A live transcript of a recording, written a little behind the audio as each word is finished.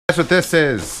Guess what this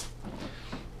is?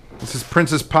 This is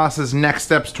Princess Pasta's next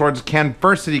steps towards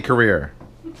Canversity career.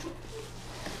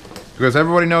 Because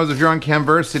everybody knows if you're on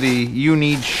Canversity, you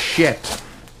need shit.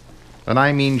 And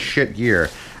I mean shit gear.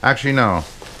 Actually, no.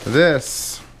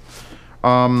 This,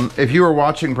 if you were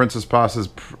watching Princess Pasta's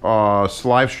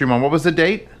live stream on, what was the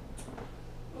date?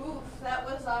 Oof, that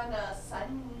was on a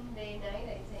Sunday night,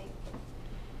 I think.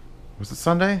 Was it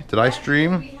Sunday? Did I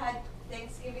stream? We had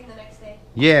Thanksgiving the next day.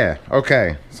 Yeah,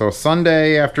 okay. So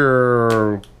Sunday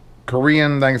after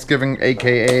Korean Thanksgiving,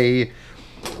 aka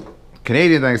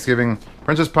Canadian Thanksgiving,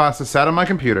 Princess Pasta sat on my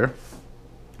computer,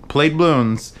 played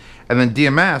balloons, and then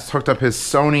DMS hooked up his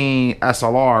Sony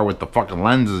SLR with the fucking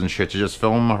lenses and shit to just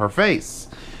film her face.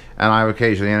 And I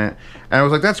occasionally in it. And I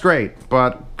was like, that's great,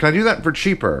 but can I do that for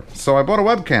cheaper? So I bought a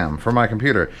webcam for my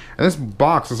computer. And this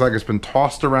box looks like it's been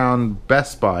tossed around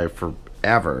Best Buy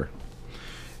forever.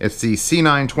 It's the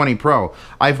C920 Pro.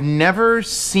 I've never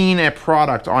seen a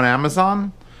product on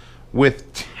Amazon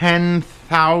with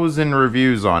 10,000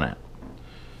 reviews on it.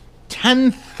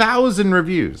 10,000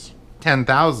 reviews.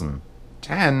 10,000.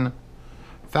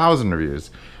 10,000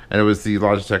 reviews. And it was the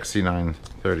Logitech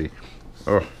C930.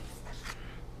 Oh.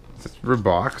 It's a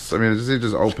box. I mean, it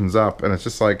just opens up and it's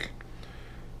just like...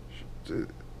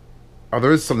 Oh,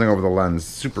 there is something over the lens.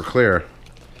 Super clear.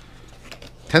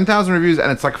 10,000 reviews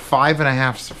and it's like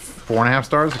 4.5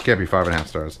 stars? It can't be 5.5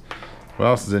 stars. What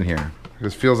else is in here?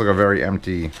 This feels like a very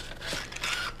empty...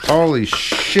 Holy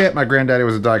shit, my granddaddy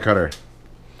was a die cutter.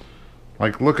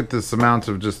 Like, look at this amount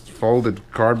of just folded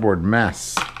cardboard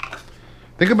mess.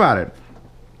 Think about it.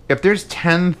 If there's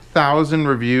 10,000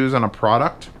 reviews on a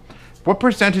product, what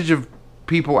percentage of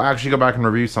people actually go back and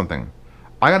review something?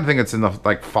 I gotta think it's in the,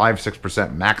 like,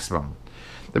 5-6% maximum.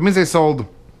 That means they sold...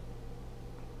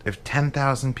 If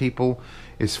 10,000 people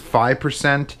is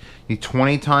 5%, you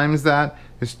 20 times that,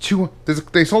 they sold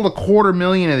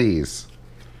 250,000 of these.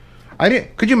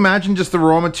 Could you imagine just the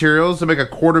raw materials to make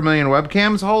 250,000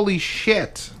 webcams? Holy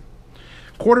shit.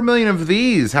 250,000 of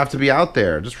these have to be out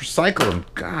there. Just recycle them.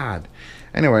 God.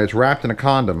 Anyway, it's wrapped in a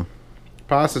condom.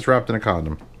 Pasta's wrapped in a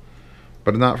condom.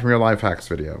 But not from your life hacks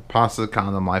video. Pasta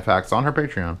condom life hacks on her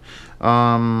Patreon.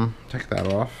 Take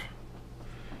that off.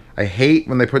 I hate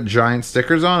when they put giant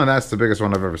stickers on, and that's the biggest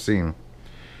one I've ever seen.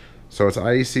 So it's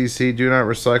IECC, do not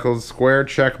recycle, square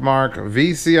check mark,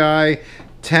 VCI,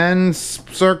 10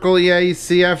 circle EA,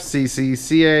 CFCC,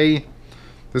 CA.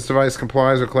 This device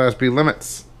complies with Class B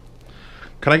limits.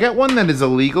 Can I get one that is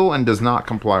illegal and does not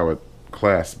comply with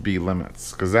Class B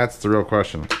limits? Because that's the real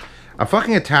question. A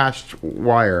fucking attached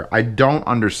wire, I don't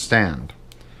understand.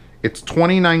 It's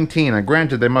 2019. And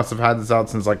granted, they must have had this out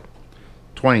since like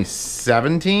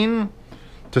 2017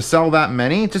 to sell that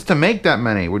many. Just to make that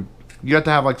many, you have to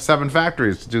have like 7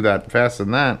 factories to do that faster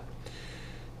than that.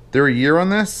 They're a year on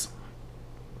this.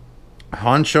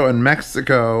 Honcho in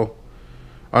Mexico.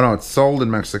 Oh no, it's sold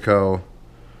in Mexico.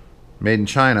 Made in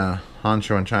China.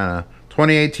 Honcho in China.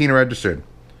 2018 registered.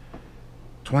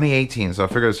 2018, so I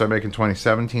figured I'd start making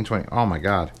 2017, 20... Oh my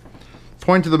god.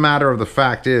 Point of the matter of the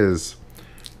fact is,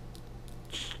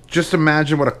 just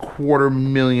imagine what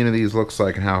 250,000 of these looks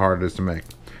like and how hard it is to make.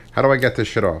 How do I get this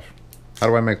shit off? How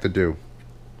do I make the do?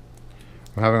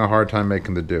 I'm having a hard time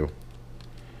making the do.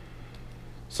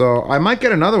 So I might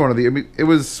get another one of these. It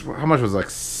was, how much was it, like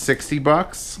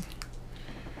 $60?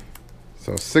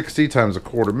 So 60 times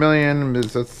 250,000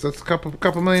 that's a couple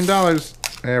 $1 million.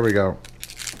 There we go.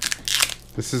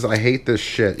 This is, I hate this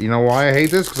shit. You know why I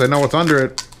hate this? Because I know what's under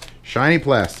it. Shiny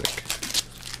plastic.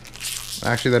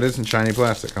 Actually, that isn't shiny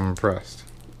plastic. I'm impressed.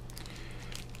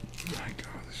 Oh my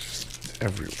god, it's just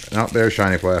everywhere. No, there's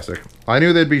shiny plastic. I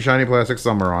knew there'd be shiny plastic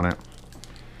somewhere on it.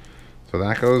 So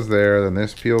that goes there, then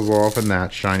this peels off, and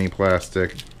that's shiny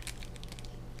plastic.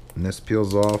 And this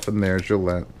peels off, and there's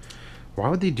Gillette. Why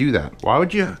would they do that? Why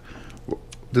would you...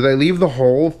 Do they leave the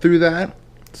hole through that?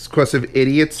 It's because if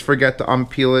idiots forget to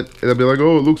unpeel it, they'll be like,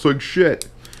 oh, it looks like shit.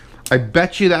 I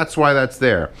bet you that's why that's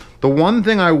there. The one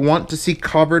thing I want to see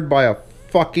covered by a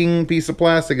fucking piece of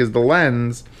plastic is the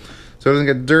lens, so it doesn't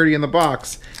get dirty in the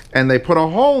box. And they put a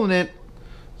hole in it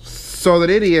so that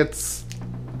idiots,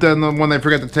 then when they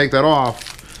forget to take that off,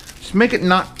 just make it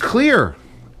not clear.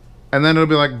 And then it'll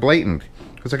be like blatant.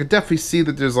 Because I could definitely see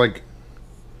that there's like...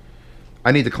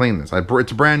 I need to clean this.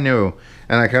 It's brand new,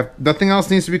 and I have nothing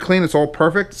else needs to be cleaned. It's all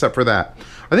perfect except for that.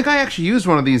 I think I actually used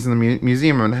one of these in the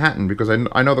museum in Manhattan because I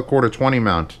know the 1/4-20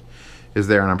 mount is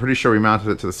there, and I'm pretty sure we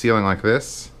mounted it to the ceiling like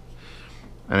this,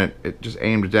 and it just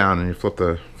aimed down, and you flipped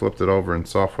it over in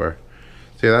software.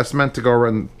 So yeah, that's meant to go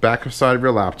around the back side of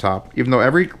your laptop. Even though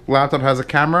every laptop has a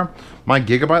camera, my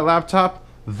Gigabyte laptop,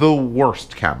 the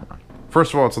worst camera.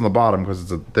 First of all, it's on the bottom because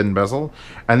it's a thin bezel.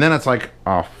 And then it's like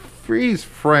a freeze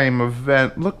frame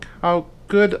event. Look how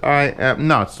good I am.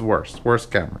 No, it's the worst. Worst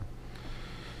camera.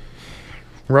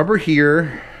 Rubber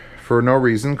here for no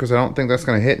reason because I don't think that's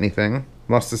going to hit anything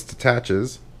unless this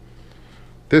detaches.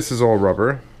 This is all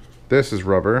rubber. This is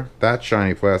rubber. That's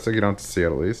shiny plastic. You don't have to see it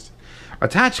at least.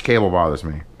 Attached cable bothers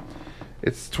me.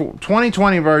 It's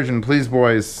 2020 version, please,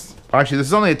 boys. Actually, this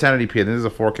is only a 1080p. This is a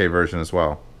 4K version as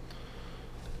well.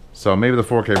 So maybe the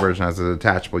 4K version has a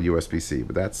detachable USB-C,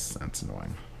 but that's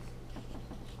annoying.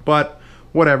 But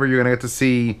whatever, you're gonna get to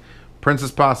see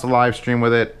Princess Pasta live stream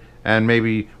with it, and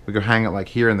maybe we could hang it like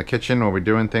here in the kitchen while we're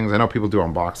doing things. I know people do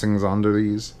unboxings under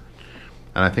these,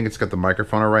 and I think it's got the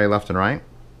microphone array left and right.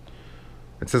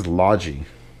 It says Logi.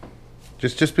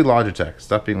 Just be Logitech.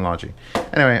 Stop being Logi.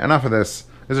 Anyway, enough of this.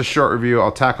 This is a short review.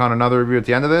 I'll tack on another review at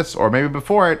the end of this, or maybe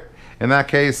before it. In that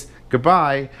case,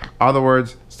 goodbye. Other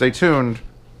words, stay tuned.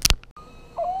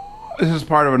 This is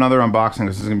part of another unboxing.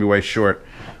 This is going to be way short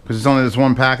because it's only this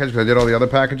one package because I did all the other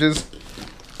packages.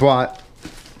 But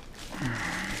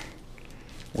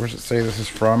where does it say this is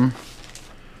from?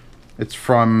 It's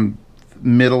from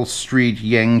Middle Street,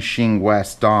 Yangqing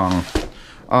West, Dong.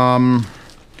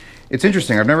 It's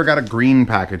interesting. I've never got a green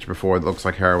package before that looks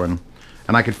like heroin.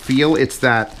 And I could feel it's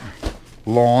that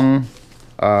long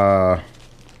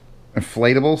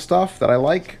inflatable stuff that I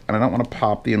like. And I don't want to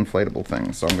pop the inflatable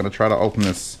thing. So I'm going to try to open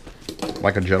this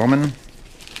like a gentleman.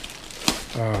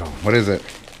 Oh, what is it?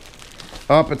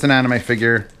 Oh, it's an anime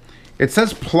figure. It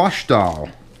says plush doll.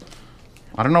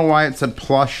 I don't know why it said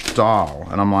plush doll.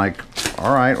 And I'm like,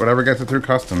 alright, whatever gets it through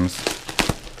customs.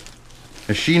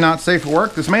 Is she not safe for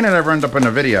work? This may not ever end up in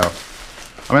a video.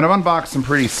 I mean, I've unboxed some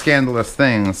pretty scandalous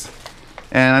things.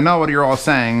 And I know what you're all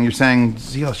saying. You're saying,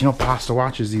 Zelos, you know Pasta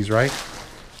watches these, right?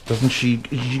 Doesn't she,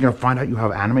 is she gonna find out you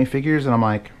have anime figures? And I'm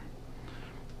like,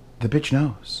 the bitch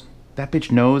knows. That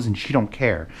bitch knows and she don't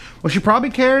care. Well, she probably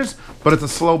cares, but it's a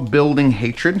slow building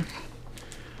hatred.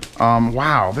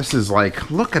 Wow, this is like,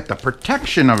 look at the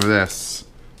protection of this.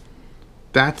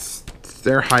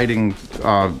 They're hiding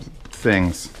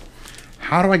things.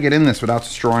 How do I get in this without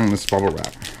destroying this bubble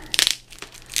wrap?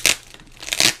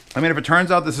 I mean, if it turns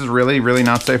out this is really, really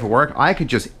not safe for work, I could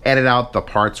just edit out the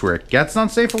parts where it gets not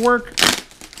safe for work.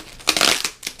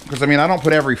 Because, I mean, I don't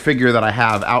put every figure that I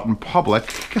have out in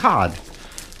public. God,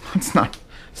 it's not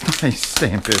how you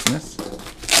stay in business.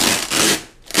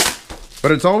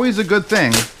 But it's always a good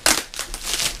thing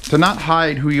to not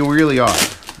hide who you really are.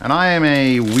 And I am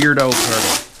a weirdo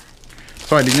turtle.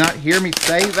 So did you not hear me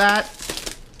say that?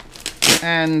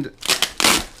 And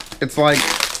it's like,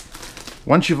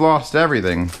 once you've lost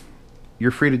everything,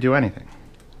 you're free to do anything.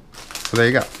 So there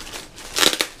you go.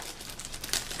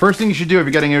 First thing you should do if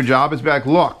you're getting a new job is be like,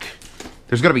 look,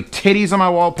 there's gonna be titties on my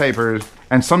wallpaper,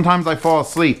 and sometimes I fall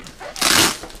asleep.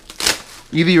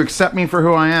 Either you accept me for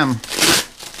who I am,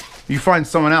 or you find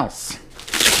someone else.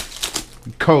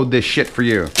 Code this shit for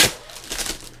you.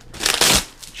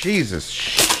 Jesus,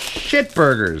 shit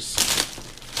burgers.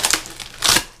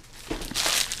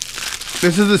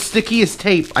 This is the stickiest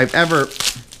tape I've ever...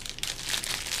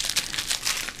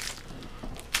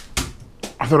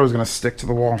 I thought it was gonna stick to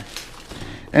the wall.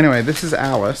 Anyway, this is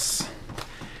Alice.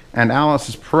 And Alice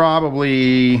is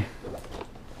probably...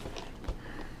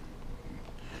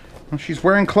 Well, she's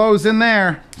wearing clothes in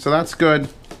there, so that's good.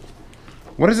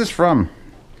 What is this from?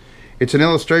 It's an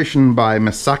illustration by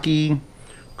Misaki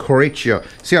Korichio.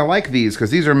 See, I like these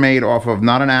because these are made off of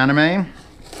not an anime,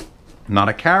 not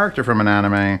a character from an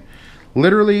anime.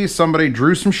 Literally, somebody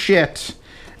drew some shit,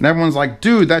 and everyone's like,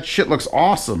 dude, that shit looks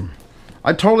awesome.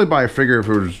 I'd totally buy a figure if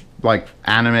it was, like,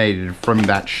 animated from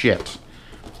that shit.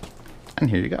 And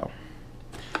here you go.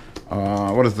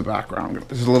 What is the background?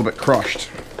 This is a little bit crushed.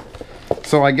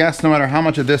 So I guess no matter how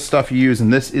much of this stuff you use,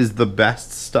 and this is the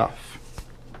best stuff.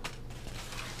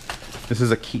 This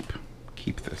is a keep.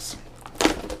 Keep this.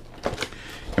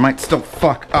 You might still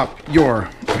fuck up your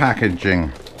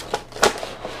packaging.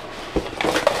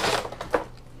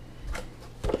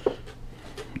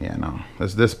 Yeah, no.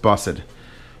 This busted.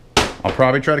 I'll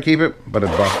probably try to keep it, but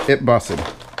it busted.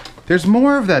 There's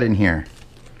more of that in here.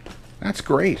 That's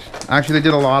great. Actually, they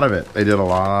did a lot of it. They did a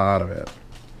lot of it.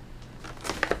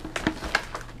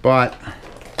 But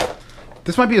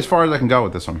this might be as far as I can go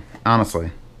with this one,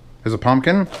 honestly. There's a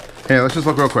pumpkin. Hey, let's just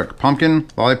look real quick. Pumpkin,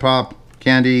 lollipop,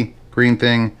 candy, green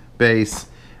thing, base,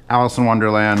 Alice in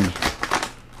Wonderland.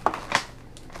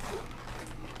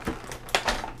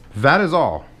 That is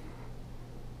all.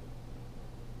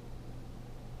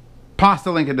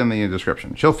 Pasta, link it in the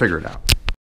description. She'll figure it out.